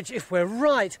 which, if we're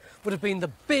right, would have been the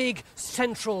big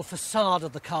central facade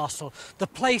of the castle, the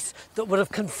place that would have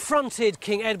confronted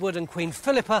King Edward and Queen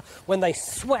Philippa when they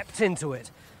swept into it.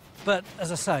 But,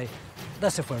 as I say,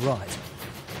 that's if we're right.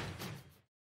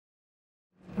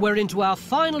 We're into our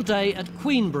final day at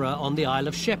Queenborough on the Isle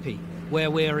of Sheppey,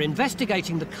 where we're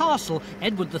investigating the castle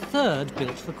Edward III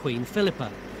built for Queen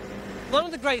Philippa. One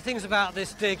of the great things about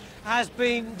this dig has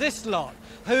been this lot,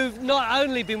 who've not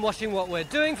only been watching what we're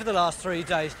doing for the last 3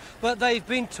 days, but they've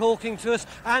been talking to us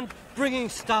and bringing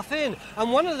stuff in.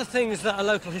 And one of the things that a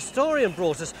local historian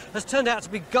brought us has turned out to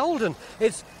be golden.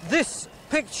 It's this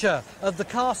picture of the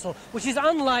castle, which is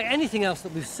unlike anything else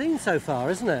that we've seen so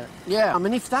far, isn't it? Yeah, I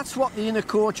mean, if that's what the inner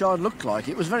courtyard looked like,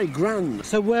 it was very grand.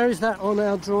 So where is that on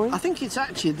our drawing? I think it's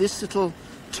actually this little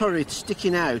turret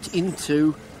sticking out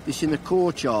into this inner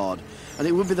courtyard. And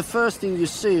it would be the first thing you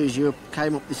see as you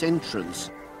came up this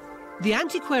entrance. The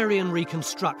antiquarian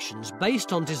reconstructions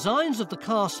based on designs of the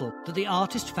castle that the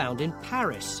artist found in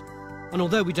Paris. And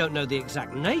although we don't know the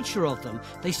exact nature of them,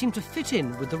 they seem to fit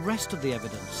in with the rest of the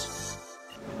evidence.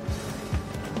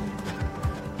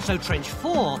 So Trench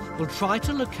 4 will try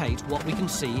to locate what we can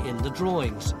see in the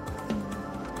drawings.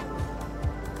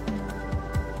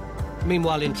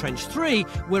 Meanwhile, in Trench 3,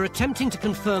 we're attempting to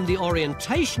confirm the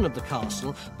orientation of the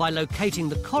castle by locating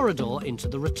the corridor into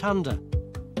the rotunda.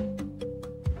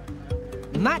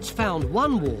 Matt's found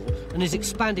one wall and is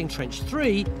expanding Trench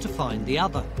 3 to find the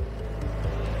other.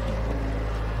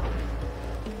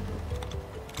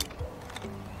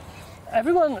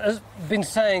 Everyone has been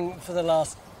saying for the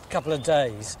last couple of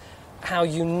days how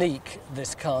unique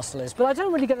this castle is, but I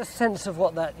don't really get a sense of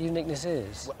what that uniqueness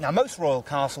is. Now, most royal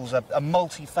castles are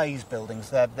multi-phase buildings.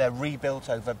 They're rebuilt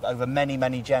over many,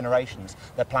 many generations.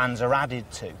 Their plans are added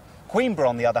to. Queenborough,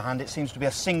 on the other hand, it seems to be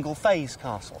a single-phase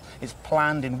castle. It's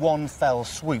planned in one fell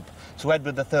swoop. So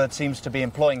Edward III seems to be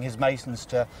employing his masons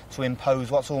to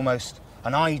impose what's almost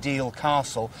an ideal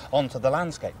castle onto the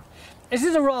landscape. Is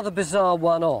it a rather bizarre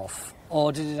one-off,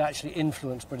 or did it actually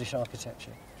influence British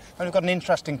architecture? Well, we've got an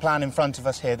interesting plan in front of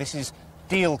us here. This is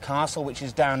Deal Castle, which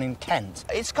is down in Kent.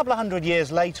 It's a couple of hundred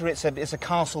years later. It's a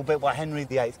castle built by Henry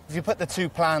VIII. If you put the two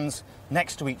plans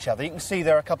next to each other, you can see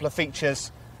there are a couple of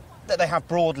features that they have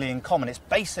broadly in common. It's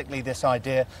basically this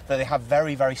idea that they have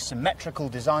very, very symmetrical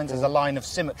designs. There's a line of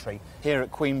symmetry. Here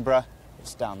at Queenborough,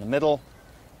 it's down the middle.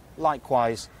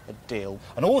 likewise a deal.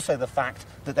 And also the fact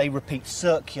that they repeat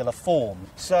circular form.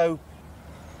 So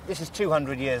this is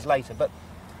 200 years later, but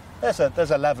there's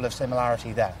a level of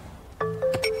similarity there.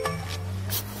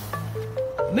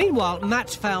 Meanwhile,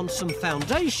 Matt's found some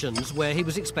foundations where he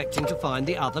was expecting to find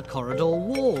the other corridor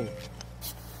wall.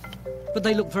 But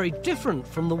they look very different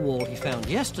from the wall he found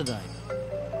yesterday.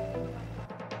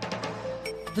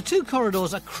 The two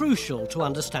corridors are crucial to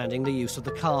understanding the use of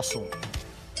the castle.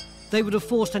 They would have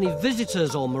forced any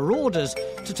visitors or marauders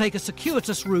to take a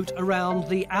circuitous route around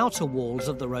the outer walls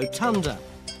of the rotunda,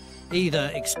 either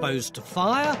exposed to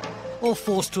fire or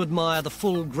forced to admire the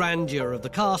full grandeur of the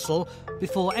castle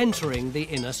before entering the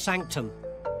inner sanctum.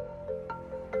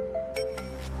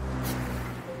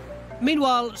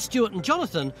 Meanwhile, Stuart and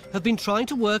Jonathan have been trying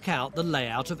to work out the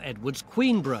layout of Edward's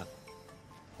Queenborough.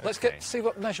 Let's see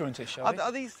what measurement is, shall we?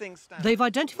 Are these things standard? They've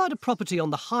identified a property on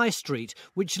the high street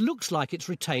which looks like it's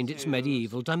retained its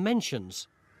medieval dimensions.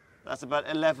 That's about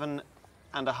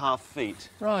 11.5 feet.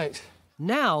 Right.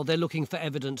 Now they're looking for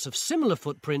evidence of similar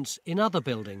footprints in other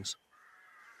buildings.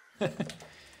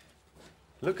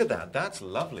 Look at that, that's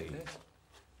lovely.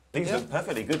 These are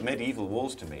perfectly good medieval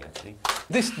walls to me, actually.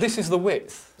 This is the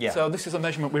width. Yeah. So this is a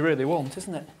measurement we really want,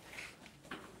 isn't it?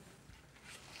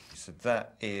 So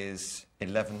that is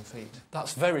 11 feet.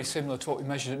 That's very similar to what we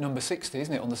measured at number 60,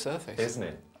 isn't it, on the surface? Isn't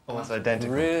it? Almost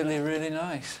identical. Really, really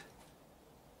nice.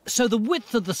 So the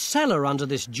width of the cellar under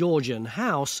this Georgian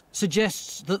house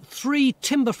suggests that 3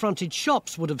 timber-fronted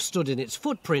shops would have stood in its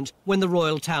footprint when the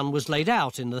royal town was laid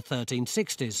out in the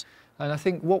 1360s. And I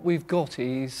think what we've got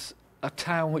is a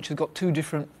town which has got two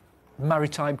different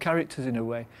maritime characters in a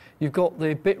way. You've got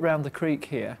the bit round the creek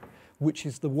here, which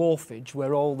is the wharfage,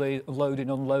 where all the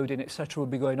loading, unloading, etc. would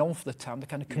be going on for the town, the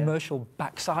kind of commercial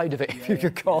backside of it, if you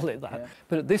could call it that.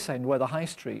 But at this end, where the high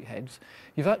street heads,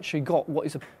 you've actually got what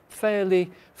is a fairly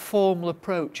formal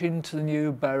approach into the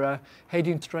new borough,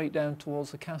 heading straight down towards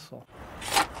the castle.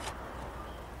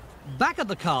 Back at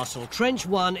the castle, Trench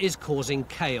 1 is causing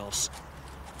chaos.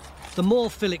 The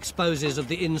more Phil exposes of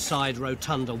the inside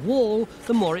rotunda wall,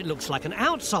 the more it looks like an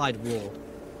outside wall.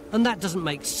 And that doesn't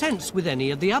make sense with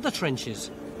any of the other trenches.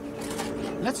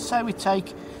 Let's say we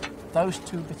take those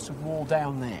 2 bits of wall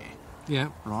down there. Yeah.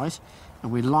 Right?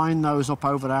 And we line those up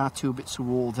over our 2 bits of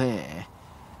wall there.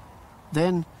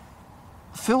 Then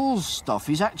Phil's stuff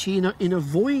is actually in a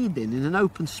void, in an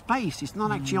open space. It's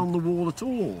not actually on the wall at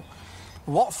all.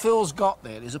 What Phil's got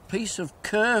there is a piece of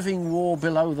curving wall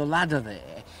below the ladder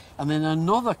there, and then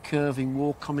another curving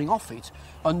wall coming off it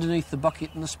underneath the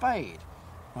bucket and the spade.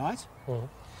 Right?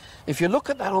 If you look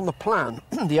at that on the plan,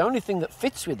 the only thing that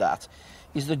fits with that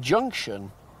is the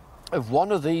junction of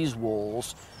one of these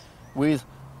walls with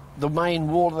the main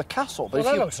wall of the castle. But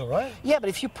well, that looks all right. Yeah, but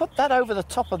if you put that over the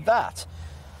top of that,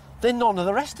 then none of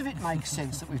the rest of it makes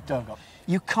sense that we've dug up.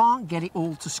 You can't get it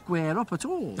all to square up at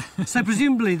all. So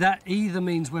presumably that either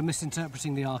means we're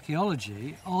misinterpreting the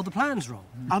archaeology or the plan's wrong.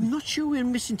 I'm not sure we're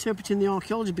misinterpreting the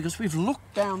archaeology because we've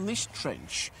looked down this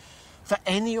trench for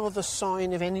any other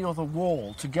sign of any other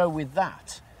wall to go with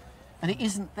that, and it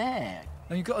isn't there.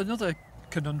 And you've got another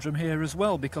conundrum here as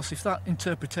well, because if that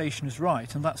interpretation is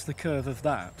right, and that's the curve of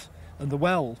that, and the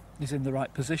well is in the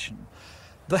right position,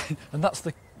 and that's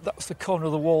the corner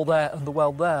of the wall there and the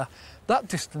well there, that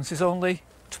distance is only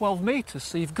 12 metres,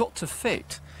 so you've got to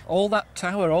fit all that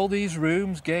tower, all these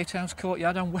rooms, gatehouse,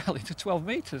 courtyard and well into 12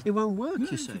 metres. It won't work,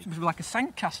 you see. It's like a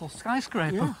sandcastle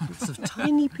skyscraper. Yeah, it's of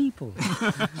tiny people.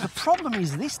 The problem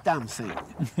is this damn thing.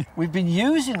 We've been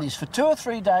using this for 2 or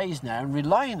 3 days now and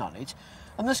relying on it,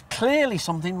 and there's clearly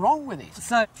something wrong with it.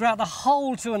 So throughout the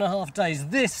whole 2.5 days,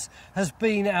 this has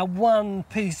been our one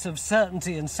piece of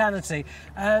certainty and sanity,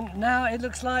 and now it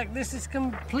looks like this is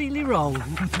completely wrong.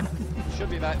 It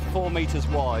should be about 4 metres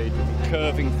wide,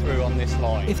 curving through on this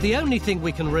line. If the only thing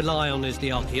we can rely on is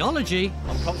the archaeology,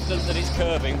 I'm confident that it's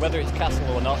curving. Whether it's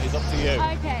castle or not is up to you.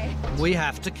 Okay. we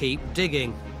have to keep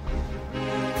digging.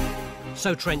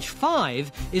 So Trench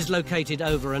 5 is located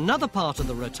over another part of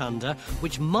the rotunda,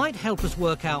 which might help us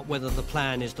work out whether the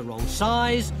plan is the wrong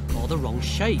size or the wrong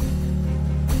shape.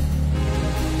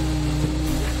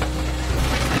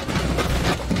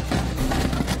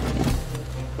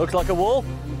 Looks like a wall.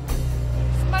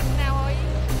 Smug now, are you?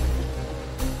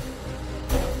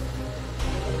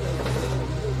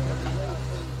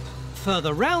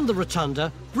 Further round the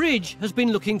rotunda, Bridge has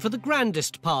been looking for the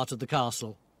grandest part of the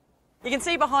castle. You can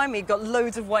see behind me, you've got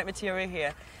loads of white material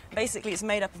here. Basically, it's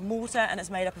made up of mortar and it's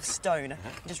made up of stone,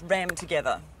 just rammed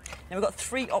together. Now, we've got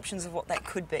 3 options of what that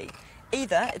could be.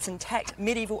 Either it's intact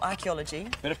medieval archaeology.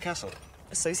 Bit of castle.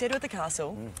 Associated with the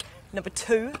castle. Number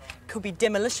 2 could be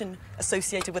demolition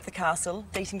associated with the castle,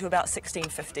 dating to about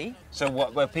 1650. So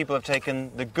where people have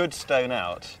taken the good stone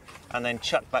out and then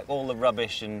chucked back all the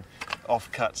rubbish and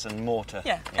offcuts and mortar.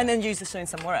 Yeah, and then use the stone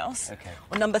somewhere else. Okay.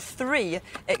 Or number 3,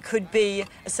 it could be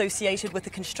associated with the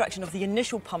construction of the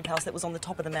initial pump house that was on the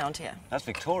top of the mound here. That's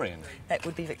Victorian. That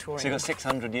would be Victorian. So you've got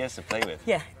 600 years to play with.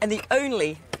 Yeah, and the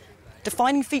only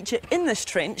defining feature in this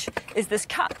trench is this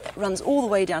cut that runs all the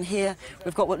way down here.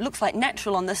 We've got what looks like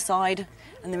natural on this side,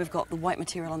 and then we've got the white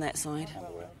material on that side.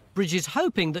 Bridge is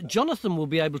hoping that Jonathan will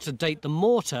be able to date the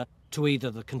mortar to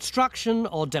either the construction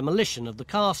or demolition of the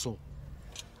castle.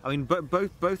 I mean,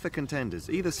 both are contenders.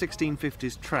 Either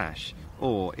 1650s trash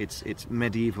or it's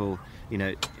medieval, you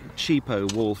know,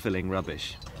 cheapo wall-filling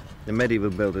rubbish. The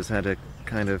medieval builders had a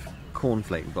kind of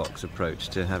cornflake box approach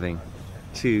to having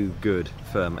 2 good,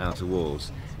 firm outer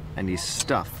walls, and you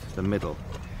stuff the middle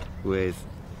with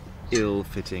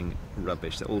ill-fitting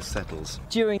rubbish that all settles.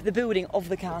 During the building of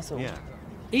the castle. Yeah.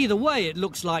 Either way, it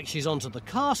looks like she's onto the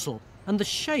castle, and the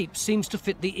shape seems to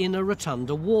fit the inner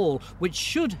rotunda wall, which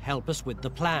should help us with the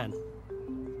plan.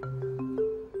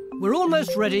 We're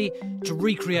almost ready to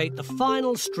recreate the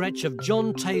final stretch of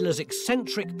John Taylor's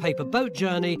eccentric paper boat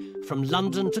journey from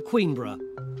London to Queenborough,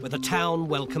 where the town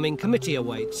welcoming committee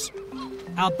awaits.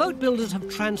 Our boat builders have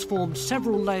transformed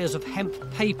several layers of hemp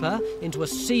paper into a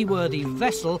seaworthy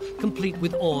vessel complete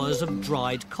with oars of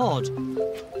dried cod.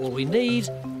 All we need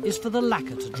is for the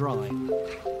lacquer to dry.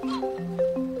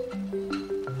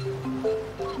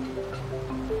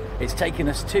 It's taken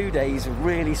us 2 days of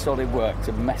really solid work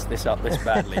to mess this up this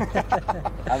badly.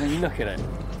 I mean, look at it.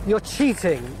 You're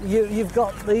cheating. You've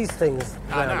got these things.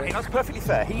 No, that's perfectly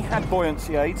fair. He had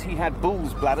buoyancy aids, he had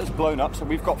bull's bladders blown up, so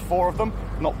we've got 4 of them.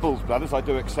 Not bull's bladders, I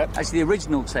do accept. Actually, the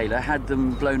original Taylor had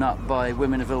them blown up by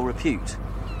women of ill repute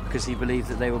because he believed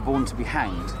that they were born to be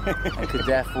hanged and could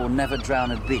therefore never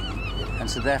drown a bee. And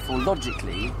so therefore,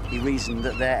 logically, he reasoned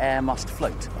that their air must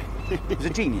float. He was a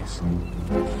genius.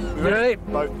 Ready?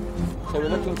 Boat. So we're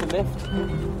looking to lift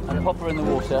and pop her in the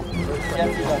water. Yeah,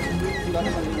 you like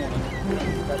something in.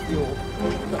 That's the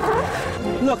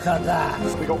oar. Look at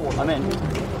that. We got one. I'm in.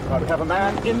 Right, we have a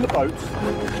man in the boat.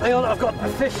 Hang on, I've got a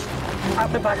fish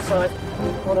at the backside.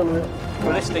 Hold on a minute.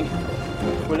 We're listing.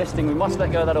 We're listing. We must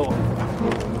let go of that oar.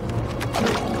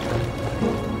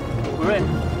 We're in.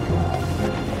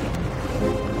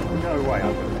 No way.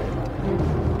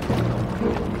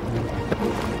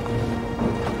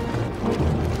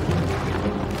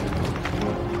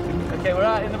 Okay, we're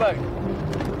out in the boat.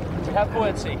 We have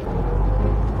buoyancy.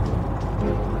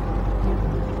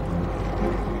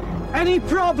 Any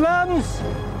problems?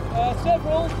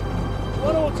 Several.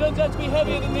 One oar turns out to be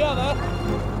heavier than the other,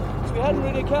 which we hadn't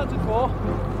really accounted for.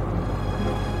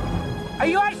 Are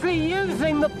you actually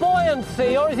using the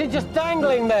buoyancy, or is it just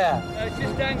dangling there? It's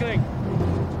just dangling.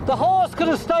 The horse could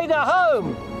have stayed at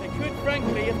home. They could,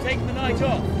 frankly, have taken the night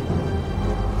off.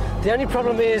 The only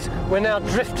problem is we're now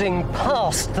drifting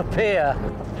past the pier.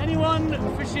 Anyone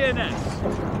for Sheerness?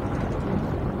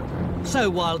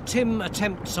 So while Tim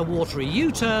attempts a watery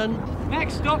U-turn...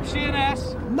 Next stop,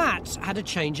 Sheerness. Matt had a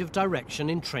change of direction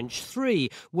in Trench 3,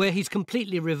 where he's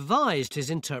completely revised his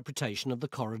interpretation of the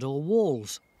corridor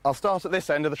walls. I'll start at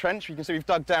this end of the trench. You can see we've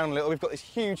dug down a little. We've got this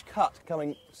huge cut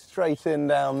coming straight in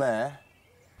down there.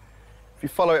 If you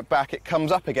follow it back, it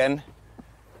comes up again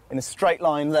in a straight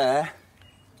line there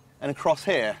and across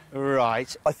here.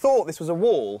 Right. I thought this was a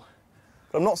wall,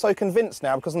 but I'm not so convinced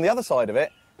now because on the other side of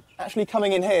it, actually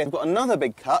coming in here, we've got another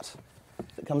big cut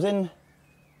that comes in,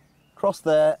 across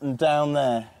there and down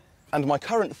there. And my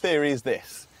current theory is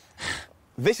this.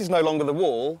 This is no longer the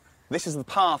wall, this is the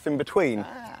path in between,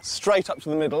 straight up to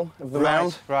the middle of the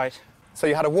mound. Right. So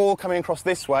you had a wall coming across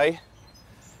this way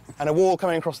and a wall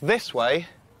coming across this way.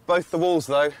 Both the walls,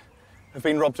 though, have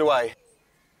been robbed away.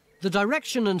 The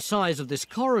direction and size of this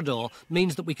corridor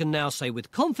means that we can now say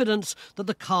with confidence that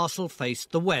the castle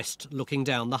faced the west, looking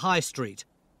down the high street.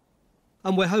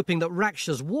 And we're hoping that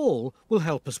Raksha's wall will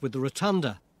help us with the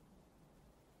rotunda.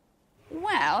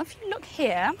 Well, if you look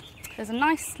here, there's a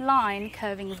nice line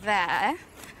curving there,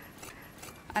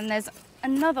 and there's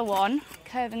another one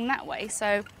curving that way,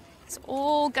 so it's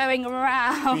all going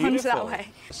around that way.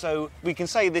 So we can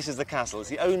say this is the castle. It's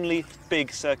the only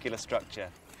big circular structure.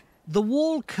 The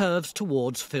wall curves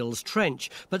towards Phil's trench,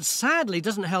 but sadly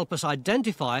doesn't help us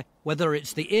identify whether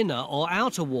it's the inner or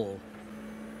outer wall.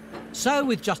 So,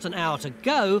 with just an hour to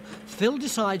go, Phil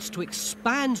decides to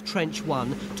expand Trench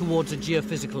 1 towards a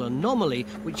geophysical anomaly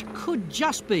which could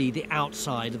just be the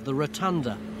outside of the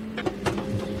rotunda.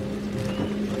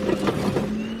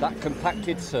 That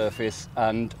compacted surface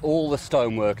and all the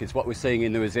stonework is what we're seeing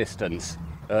in the resistance.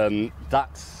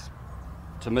 That's,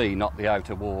 to me, not the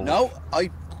outer wall. No, I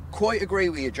quite agree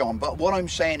with you, John, but what I'm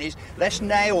saying is, let's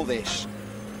nail this.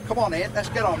 Come on in, let's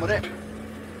get on with it.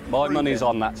 My money's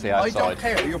on that's the outside. I don't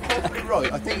care, you're probably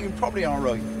right. I think you probably are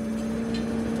right.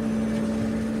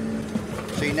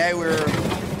 See, now we're...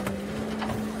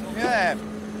 Yeah.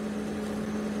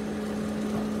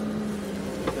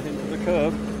 The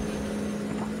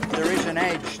curve. There is an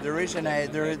edge. There is an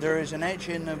edge. There is an edge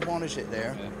in the... What is it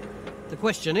there? The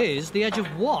question is, the edge of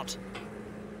what?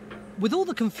 With all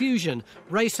the confusion,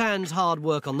 Ray Sand's hard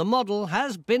work on the model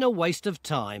has been a waste of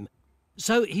time.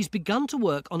 So he's begun to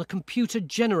work on a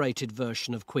computer-generated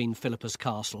version of Queen Philippa's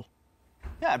castle.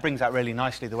 Yeah, it brings out really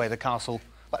nicely the way the castle,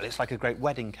 well, it's like a great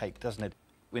wedding cake, doesn't it?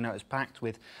 We know it's packed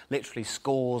with literally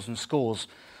scores and scores,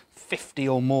 50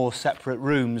 or more separate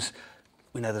rooms.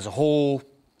 We know there's a hall,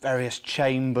 various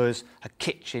chambers, a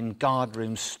kitchen, guard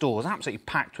rooms, stores, absolutely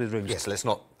packed with rooms. Yes, let's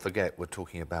not forget we're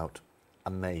talking about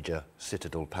a major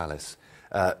citadel palace.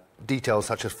 Details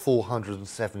such as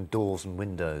 407 doors and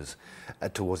windows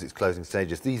towards its closing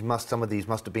stages. Some of these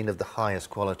must have been of the highest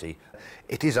quality.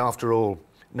 It is, after all,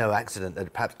 no accident that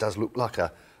it perhaps does look like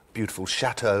a beautiful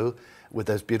chateau with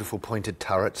those beautiful pointed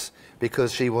turrets,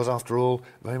 because she was, after all,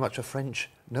 very much a French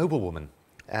noblewoman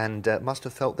and must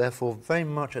have felt, therefore, very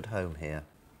much at home here.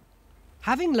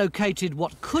 Having located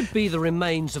what could be the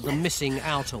remains of the missing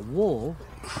outer wall,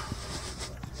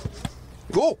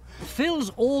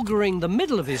 Phil's augering the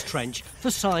middle of his trench for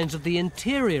signs of the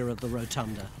interior of the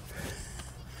rotunda.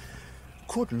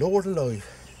 Good Lord alive.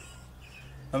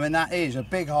 I mean, that is a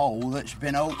big hole that's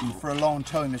been open for a long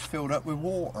time. It's filled up with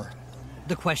water.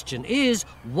 The question is,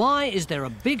 why is there a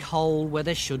big hole where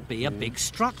there should be a big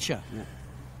structure?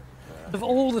 Of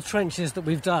all the trenches that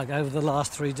we've dug over the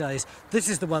last 3 days, this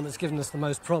is the one that's given us the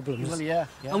most problems. Well, yeah.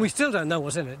 And we still don't know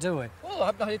what's in it, do we?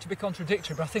 Well, I hate to be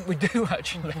contradictory, but I think we do,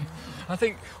 actually. I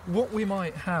think what we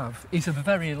might have is a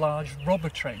very large robber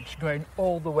trench going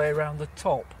all the way around the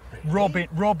top,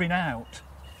 robbing out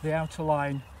the outer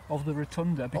line of the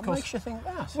rotunda. Because, what makes you think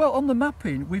that? Well, on the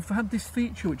mapping, we've had this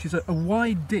feature, which is a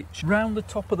wide ditch round the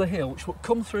top of the hill, which will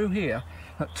come through here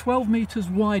at 12 metres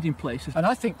wide in places. And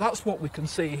I think that's what we can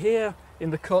see here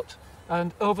in the cut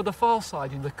and over the far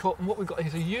side in the cut. And what we've got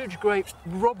is a huge, great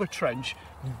robber trench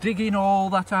digging all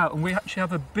that out. And we actually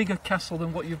have a bigger castle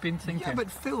than what you've been thinking. Yeah, but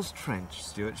Phil's trench,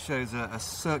 Stuart, shows a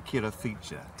circular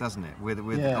feature, doesn't it? With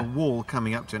a wall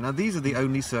coming up to it. Now, these are the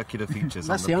only circular features on the plan.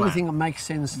 That's the only thing that makes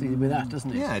sense with that,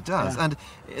 doesn't it? Yeah, it does. Yeah.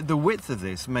 And the width of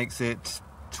this makes it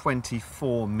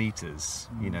 24 metres,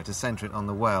 you know, to centre it on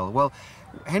the well. Well,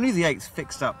 Henry VIII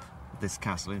fixed up this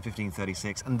castle in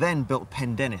 1536 and then built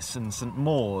Pendennis and St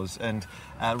Maur's and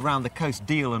round the coast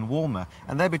Deal and Walmer,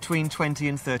 and they're between 20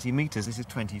 and 30 metres. This is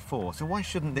 24. So why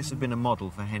shouldn't this have been a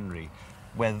model for Henry,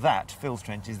 where that, Phil's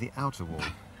trench, is the outer wall?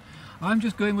 I'm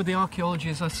just going with the archaeology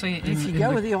as I see it. If you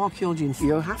go with the archaeology,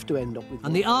 you'll have to end up with...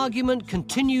 And the argument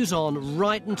continues on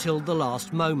right until the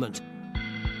last moment,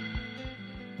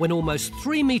 when almost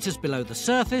 3 metres below the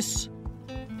surface...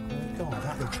 God,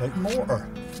 that looks like mortar.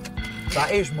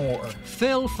 That is mortar.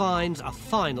 Phil finds a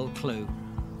final clue.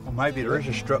 Well, maybe there is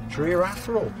a structure here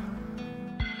after all.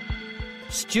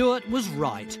 Stuart was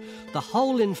right. The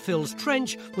hole in Phil's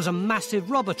trench was a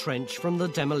massive robber trench from the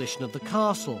demolition of the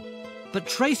castle. But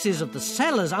traces of the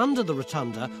cellars under the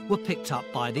rotunda were picked up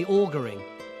by the augering.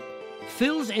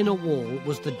 Phil's inner wall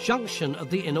was the junction of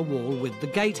the inner wall with the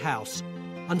gatehouse,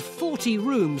 and 40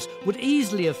 rooms would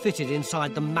easily have fitted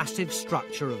inside the massive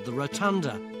structure of the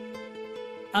rotunda.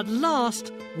 At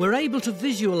last, we're able to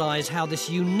visualise how this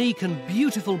unique and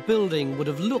beautiful building would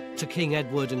have looked to King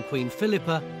Edward and Queen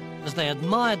Philippa as they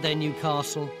admired their new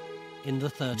castle in the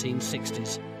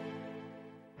 1360s.